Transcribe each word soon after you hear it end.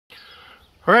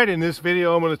All right, in this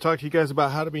video, I'm going to talk to you guys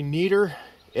about how to be neater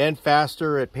and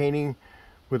faster at painting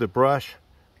with a brush.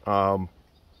 We're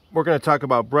going to talk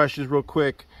about brushes real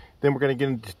quick, then we're going to get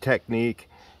into technique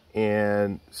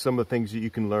and some of the things that you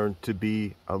can learn to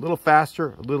be a little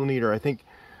faster, a little neater. I think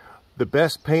the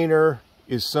best painter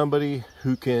is somebody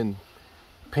who can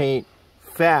paint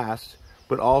fast,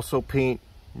 but also paint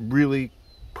really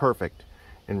perfect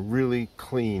and really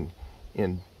clean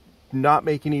and not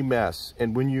make any mess.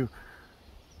 And when you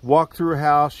walk through a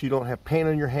house, you don't have paint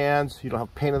on your hands, you don't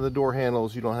have paint on the door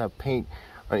handles, you don't have paint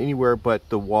on anywhere but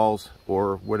the walls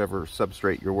or whatever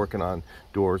substrate you're working on,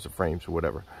 doors or frames or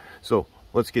whatever. So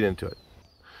let's get into it.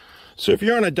 So if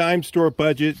you're on a dime store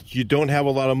budget, you don't have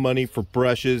a lot of money for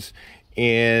brushes,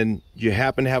 and you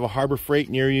happen to have a Harbor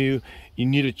Freight near you, you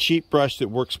need a cheap brush that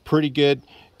works pretty good.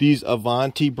 These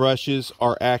Avanti brushes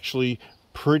are actually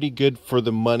pretty good for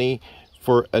the money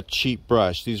for a cheap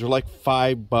brush. These are like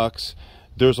 $5.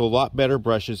 There's a lot better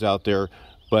brushes out there,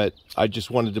 but I just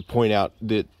wanted to point out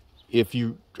that if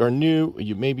you are new,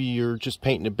 maybe you're just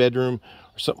painting a bedroom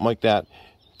or something like that,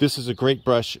 this is a great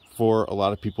brush for a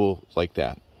lot of people like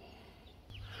that.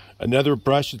 Another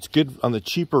brush that's good on the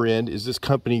cheaper end is this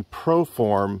company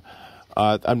PROFORM.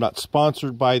 I'm not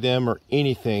sponsored by them or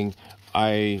anything.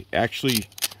 I actually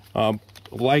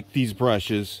like these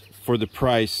brushes for the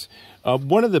price.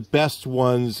 One of the best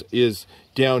ones is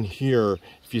down here.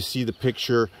 If you see the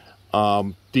picture,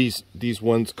 these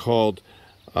ones called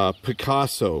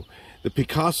Picasso. The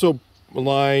Picasso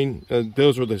line,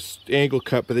 those are the angle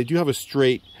cut, but they do have a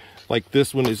straight, like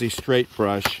this one is a straight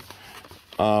brush.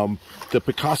 The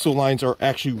Picasso lines are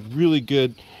actually really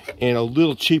good and a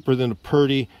little cheaper than a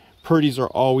Purdy. Purdy's are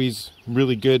always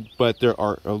really good, but they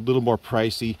are a little more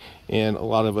pricey, and a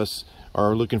lot of us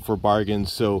are looking for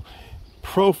bargains. So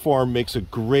PROFORM makes a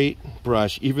great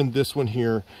brush. Even this one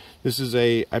here, this is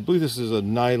a, I believe this is a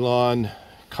nylon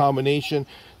combination.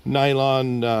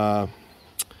 Nylon,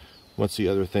 what's the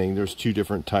other thing? There's two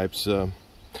different types.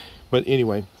 But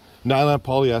anyway, nylon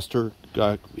polyester,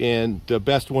 and the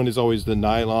best one is always the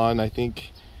nylon, I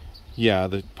think. Yeah,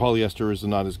 the polyester is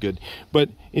not as good. But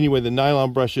anyway, the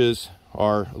nylon brushes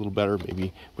are a little better.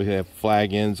 Maybe we have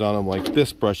flag ends on them, like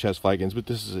this brush has flag ends, but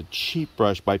this is a cheap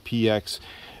brush by PX.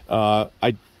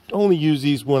 I only use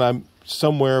these when I'm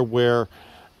somewhere where,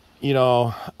 you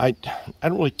know, I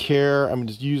don't really care. I'm going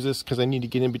to use this because I need to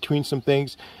get in between some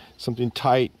things, something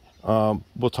tight.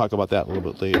 We'll talk about that a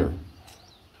little bit later.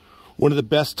 One of the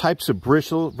best types of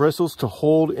bristles to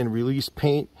hold and release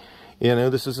paint. And I know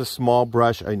this is a small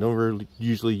brush. I never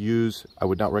usually use. I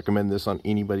would not recommend this on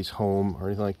anybody's home or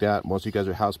anything like that. Most of you guys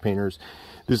are house painters.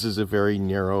 This is a very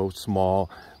narrow, small,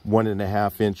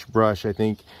 1.5 inch brush, I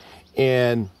think.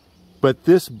 But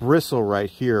this bristle right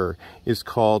here is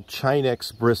called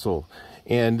Chinex bristle,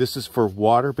 and this is for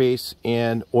water-based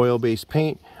and oil-based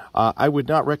paint. I would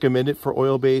not recommend it for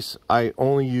oil-based. I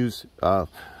only use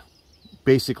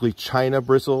basically China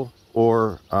bristle,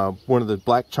 or one of the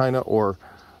black China, or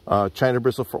China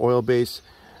bristle for oil-based.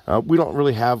 We don't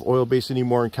really have oil-based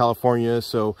anymore in California,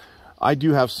 so I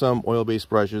do have some oil-based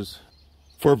brushes.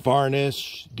 For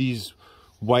varnish, these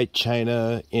white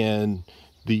China and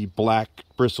the black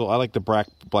bristle. I like the black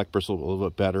bristle a little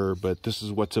bit better, but this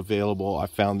is what's available. I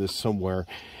found this somewhere.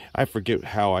 I forget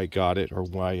how I got it or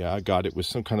why I got it. It was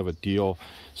some kind of a deal.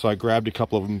 So I grabbed a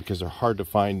couple of them because they're hard to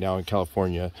find now in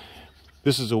California.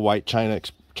 This is a white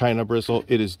China bristle.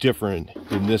 It is different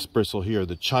than this bristle here.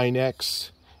 The Chinex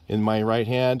in my right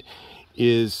hand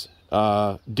is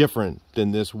different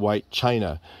than this white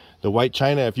China. The white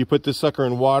China, if you put this sucker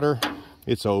in water,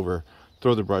 it's over.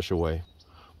 Throw the brush away.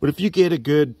 But if you get a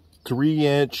good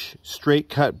 3-inch straight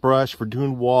cut brush for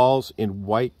doing walls in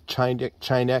white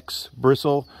Chinex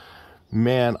bristle,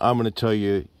 man, I'm going to tell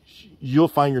you, you'll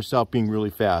find yourself being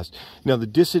really fast. Now, the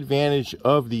disadvantage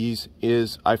of these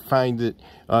is I find that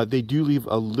they do leave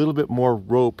a little bit more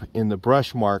rope in the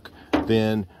brush mark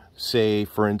than, say,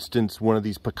 for instance, one of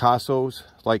these Picassos.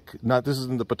 Like, not, this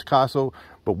isn't the Picasso,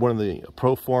 but one of the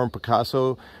PROFORM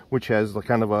Picasso, which has the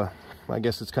kind of a, I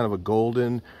guess it's kind of a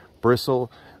golden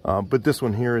bristle. But this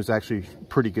one here is actually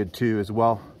pretty good too as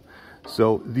well.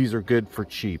 So these are good for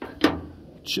cheap.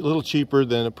 A little cheaper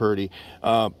than a Purdy,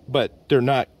 but they're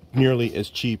not nearly as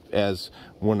cheap as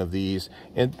one of these.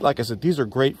 And like I said, these are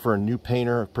great for a new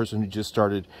painter, a person who just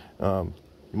started. You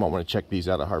might want to check these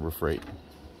out at Harbor Freight.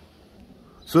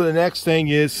 So the next thing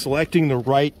is selecting the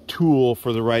right tool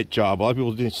for the right job. A lot of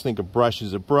people just think a brush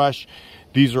is a brush.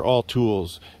 These are all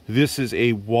tools. This is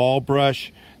a wall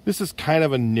brush. This is kind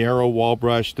of a narrow wall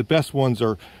brush. The best ones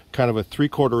are kind of a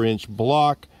 3/4 inch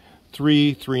block,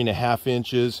 3.5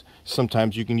 inches.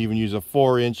 Sometimes you can even use a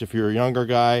 4-inch if you're a younger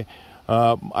guy.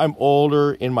 I'm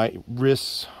older and my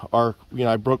wrists are,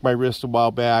 I broke my wrist a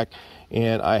while back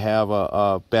and I have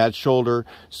a bad shoulder.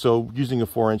 So using a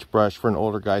 4-inch brush for an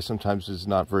older guy sometimes is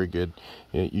not very good.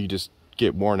 You just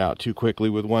get worn out too quickly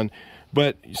with one.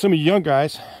 But some of you young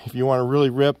guys, if you want to really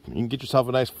rip, you can get yourself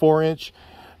a nice 4-inch,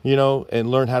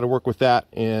 and learn how to work with that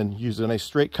and use a nice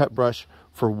straight cut brush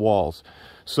for walls.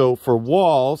 So for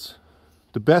walls,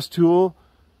 the best tool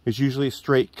is usually a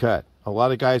straight cut. A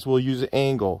lot of guys will use an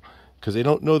angle because they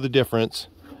don't know the difference.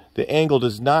 The angle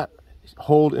does not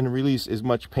hold and release as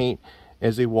much paint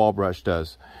as a wall brush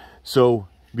does. So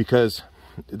because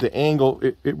the angle,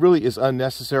 it really is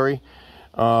unnecessary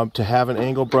to have an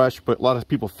angle brush, but a lot of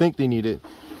people think they need it,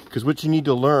 because what you need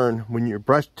to learn when your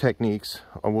brush techniques,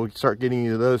 and we'll start getting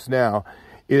into those now,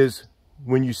 is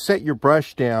when you set your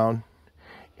brush down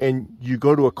and you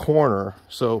go to a corner.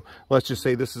 So let's just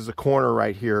say this is a corner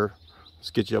right here.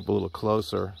 Let's get you up a little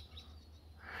closer.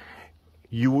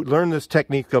 You learn this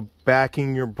technique of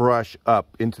backing your brush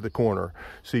up into the corner.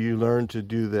 So you learn to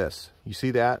do this. You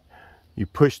see that? You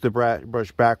push the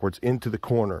brush backwards into the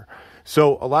corner.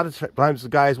 So a lot of times the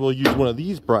guys will use one of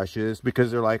these brushes because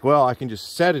they're like, well, I can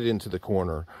just set it into the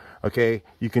corner. Okay,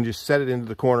 you can just set it into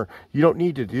the corner. You don't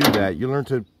need to do that. You learn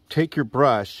to take your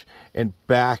brush and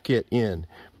back it in.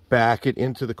 Back it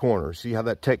into the corner. See how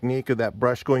that technique of that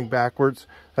brush going backwards?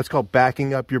 That's called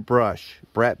backing up your brush.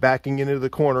 Backing into the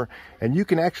corner. And you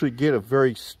can actually get a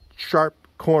very sharp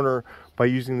corner by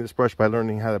using this brush, by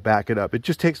learning how to back it up. It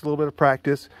just takes a little bit of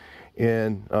practice,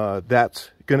 and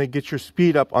that's going to get your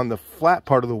speed up on the flat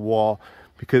part of the wall,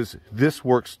 because this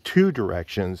works 2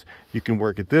 directions. You can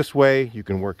work it this way, you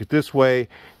can work it this way,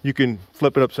 you can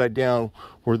flip it upside down,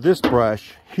 where this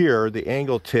brush here, the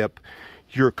angle tip,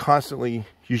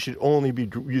 you should only be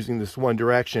using this one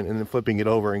direction and then flipping it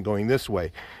over and going this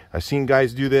way. I've seen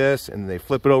guys do this and they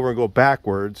flip it over and go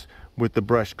backwards with the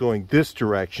brush going this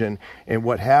direction, and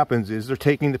what happens is they're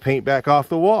taking the paint back off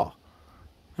the wall.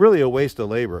 Really a waste of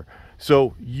labor.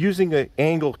 So using an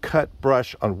angle cut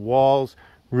brush on walls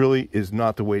really is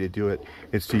not the way to do it.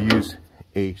 It's to use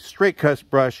a straight cut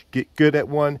brush, get good at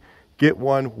one, get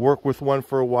one, work with one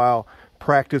for a while,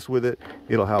 practice with it.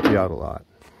 It'll help you out a lot.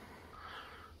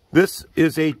 This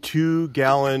is a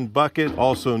 2-gallon bucket,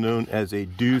 also known as a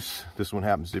deuce. This one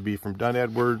happens to be from Dunn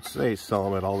Edwards. They sell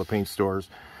them at all the paint stores.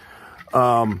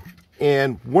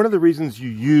 And one of the reasons you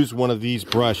use one of these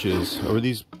brushes or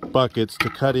these buckets to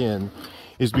cut in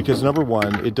is because, number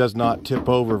one, it does not tip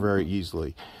over very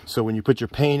easily. So when you put your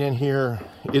paint in here,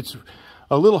 it's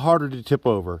a little harder to tip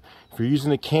over. If you're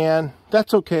using a can,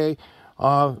 that's okay.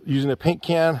 Using a paint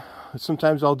can,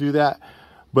 sometimes I'll do that.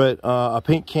 But a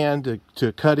paint can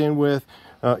to cut in with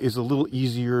is a little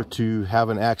easier to have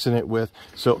an accident with.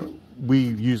 So we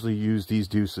usually use these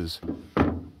deuces.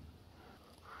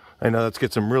 I know, let's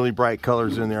get some really bright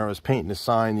colors in there. I was painting a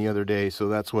sign the other day, so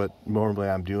that's what normally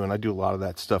I'm doing. I do a lot of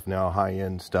that stuff now,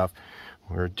 high-end stuff,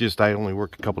 where I only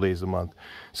work a couple days a month.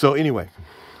 So anyway,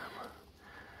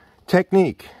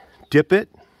 technique: dip it,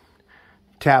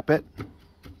 tap it,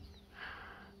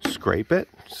 scrape it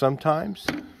sometimes.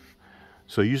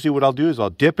 So usually what I'll do is I'll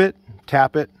dip it,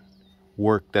 tap it,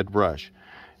 work that brush.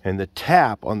 And the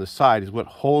tap on the side is what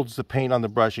holds the paint on the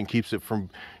brush and keeps it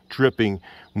from dripping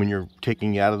when you're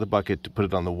taking it out of the bucket to put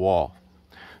it on the wall.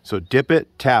 So dip it,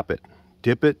 tap it,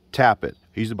 dip it, tap it.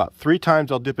 I use about 3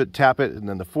 times I'll dip it, tap it, and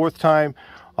then the 4th time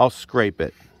I'll scrape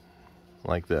it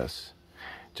like this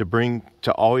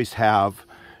to always have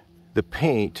the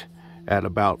paint at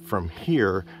about from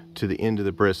here to the end of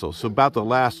the bristle. So about the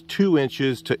last 2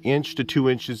 inches to 2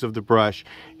 inches of the brush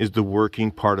is the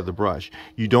working part of the brush.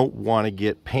 You don't want to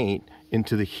get paint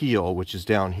into the heel, which is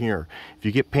down here. If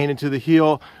you get paint into the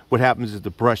heel, what happens is the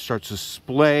brush starts to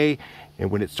splay, and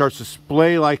when it starts to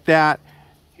splay like that,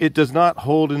 it does not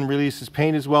hold and release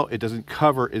paint as well. It doesn't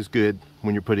cover as good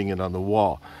when you're putting it on the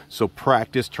wall. So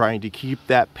practice trying to keep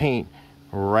that paint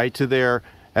right to there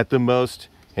at the most,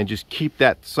 and just keep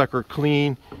that sucker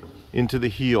clean into the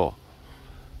heel.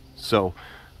 So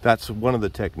that's one of the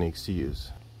techniques to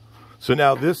use. So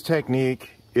now this technique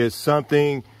is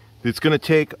something that's going to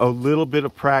take a little bit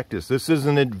of practice. This is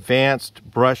an advanced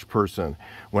brush person.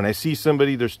 When I see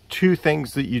somebody, there's 2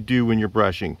 things that you do when you're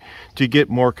brushing. To get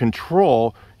more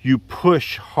control, you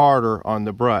push harder on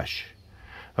the brush.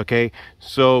 Okay,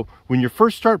 so when you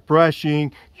first start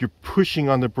brushing, you're pushing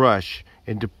on the brush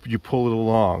and you pull it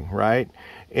along, right?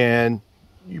 And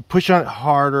you push on it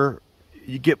harder,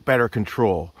 you get better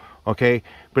control, okay?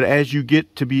 But as you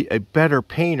get to be a better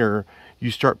painter,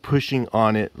 you start pushing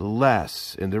on it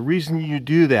less. And the reason you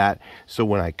do that, so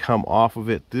when I come off of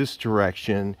it this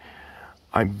direction,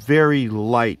 I'm very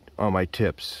light on my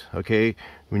tips, okay?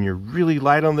 When you're really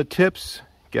light on the tips,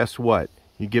 guess what?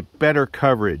 You get better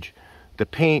coverage. The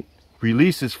paint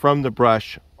releases from the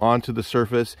brush onto the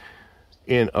surface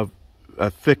in a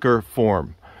thicker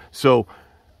form. So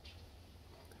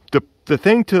the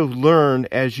thing to learn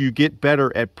as you get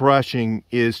better at brushing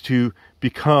is to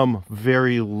become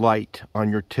very light on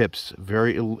your tips.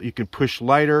 You can push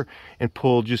lighter and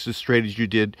pull just as straight as you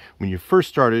did when you first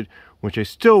started, which I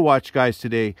still watch guys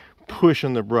today push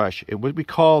on the brush. And what we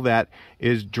call that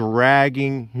is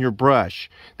dragging your brush.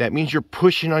 That means you're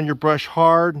pushing on your brush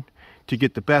hard to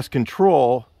get the best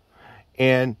control,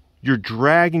 and you're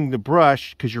dragging the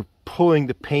brush because you're pulling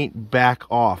the paint back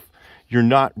off. You're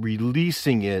not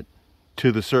releasing it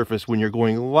to the surface. When you're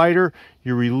going lighter,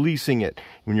 you're releasing it.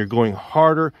 When you're going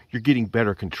harder, you're getting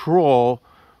better control,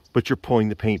 but you're pulling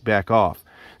the paint back off.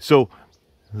 So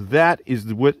that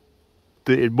is what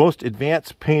the most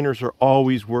advanced painters are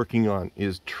always working on,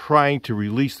 is trying to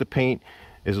release the paint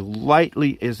as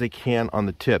lightly as they can on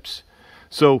the tips.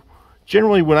 So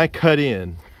generally when I cut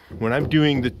in, when I'm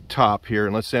doing the top here,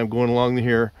 and let's say I'm going along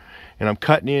here and I'm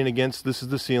cutting in against, this is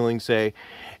the ceiling, say,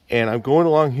 and I'm going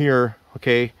along here,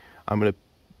 okay, I'm going to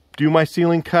do my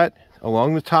ceiling cut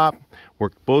along the top,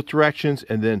 work both directions,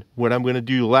 and then what I'm going to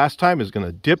do last time is going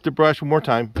to dip the brush one more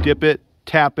time, dip it,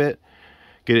 tap it,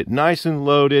 get it nice and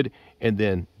loaded, and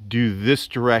then do this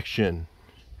direction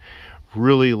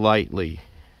really lightly,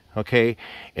 okay?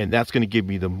 And that's going to give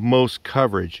me the most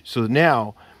coverage. So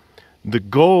now the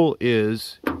goal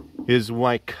is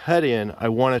when I cut in, I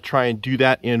want to try and do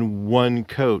that in one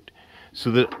coat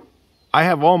so that I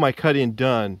have all my cut in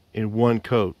done in one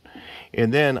coat.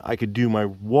 And then I could do my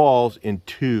walls in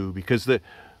two, because the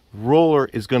roller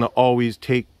is going to always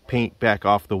take paint back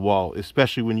off the wall,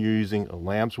 especially when you're using a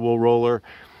lamb's wool roller.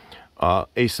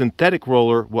 A synthetic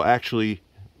roller will actually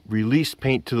release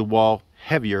paint to the wall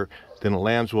heavier than a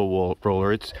lamb's wool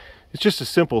roller. It's just a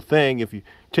simple thing. If you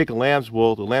take a lamb's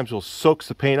wool, the lamb's wool soaks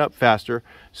the paint up faster,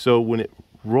 so when it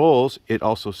rolls, it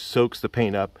also soaks the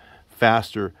paint up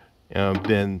faster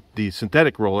than the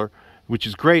synthetic roller, which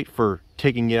is great for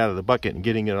taking it out of the bucket and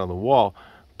getting it on the wall,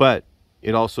 but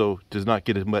it also does not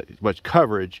get as much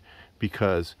coverage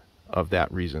because of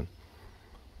that reason.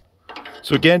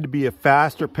 So again, to be a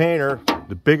faster painter,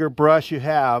 the bigger brush you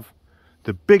have,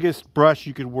 the biggest brush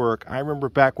you could work. I remember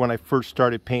back when I first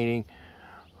started painting,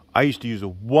 I used to use a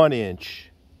 1"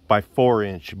 by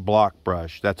 4" block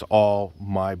brush. That's all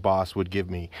my boss would give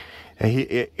me. And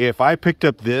if I picked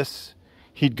up this,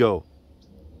 he'd go,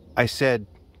 I said,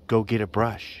 go get a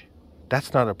brush.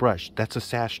 That's not a brush, that's a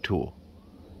sash tool.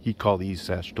 He'd call these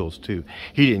sash tools too.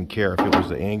 He didn't care if it was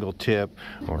the angle tip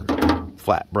or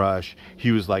flat brush.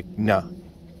 He was like, no,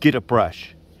 get a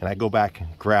brush. And I go back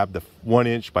and grab the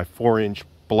 1" by 4"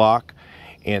 block,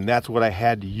 and that's what I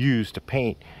had to use to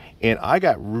paint. And I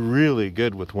got really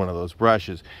good with one of those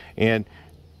brushes. And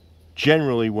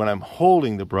generally when I'm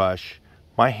holding the brush,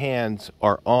 my hands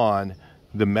are on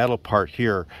the metal part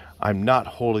here. I'm not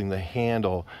holding the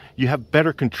handle. You have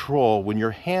better control when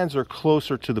your hands are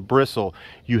closer to the bristle.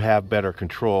 You have better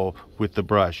control with the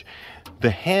brush. The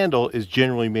handle is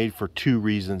generally made for two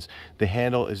reasons. The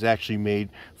handle is actually made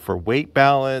for weight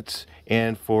balance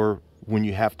and for when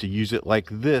you have to use it like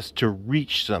this to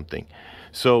reach something.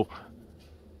 So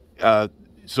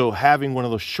having one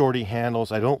of those shorty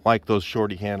handles, I don't like those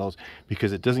shorty handles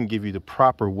because it doesn't give you the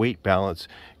proper weight balance,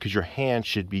 because your hand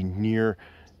should be near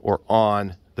or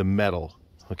on the metal,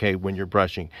 okay, when you're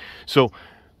brushing. So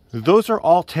those are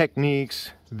all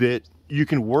techniques that you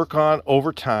can work on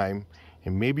over time,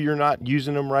 and maybe you're not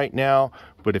using them right now,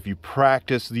 but if you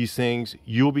practice these things,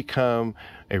 you'll become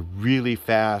a really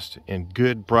fast and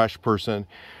good brush person.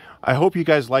 I hope you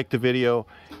guys liked the video,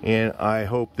 and I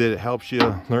hope that it helps you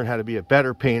learn how to be a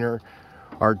better painter.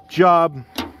 Our job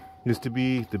is to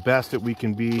be the best that we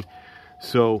can be.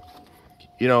 So,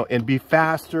 you know, and be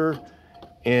faster,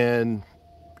 and,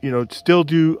 you know, still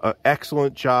do an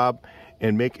excellent job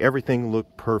and make everything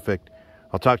look perfect.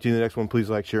 I'll talk to you in the next one.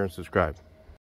 Please like, share, and subscribe.